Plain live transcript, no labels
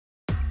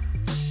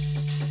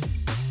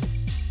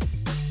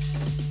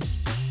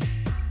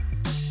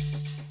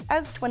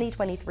As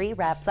 2023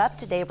 wraps up,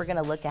 today we're going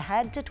to look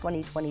ahead to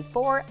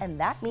 2024, and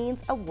that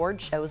means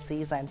award show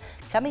season.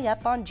 Coming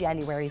up on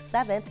January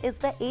 7th is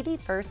the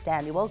 81st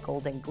Annual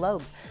Golden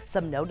Globes.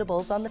 Some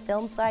notables on the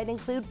film side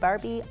include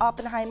Barbie,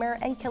 Oppenheimer,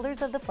 and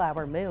Killers of the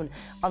Flower Moon.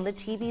 On the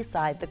TV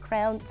side, The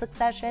Crown,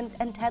 Succession,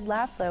 and Ted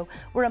Lasso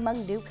were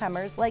among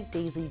newcomers like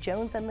Daisy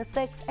Jones and The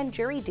Six and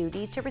Jury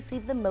Duty to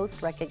receive the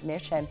most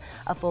recognition.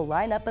 A full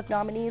lineup of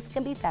nominees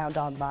can be found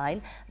online.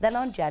 Then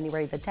on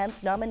January the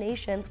 10th,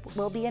 nominations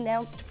will be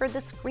announced for the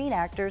Screen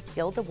Actors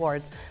Guild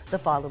Awards. The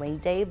following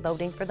day,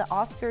 voting for the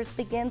Oscars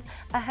begins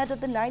ahead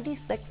of the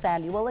 96th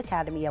Annual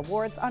Academy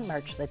Awards on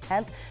March the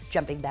 10th.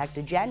 Jumping back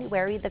to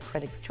January, the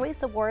Critics'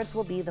 Choice Awards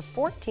will be the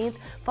 14th,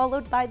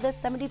 followed by the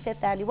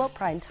 75th Annual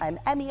Primetime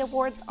Emmy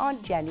Awards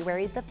on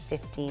January the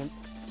 15th.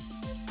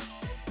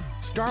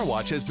 Star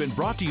Watch has been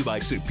brought to you by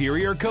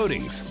Superior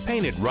Coatings.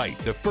 Paint it right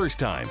the first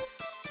time.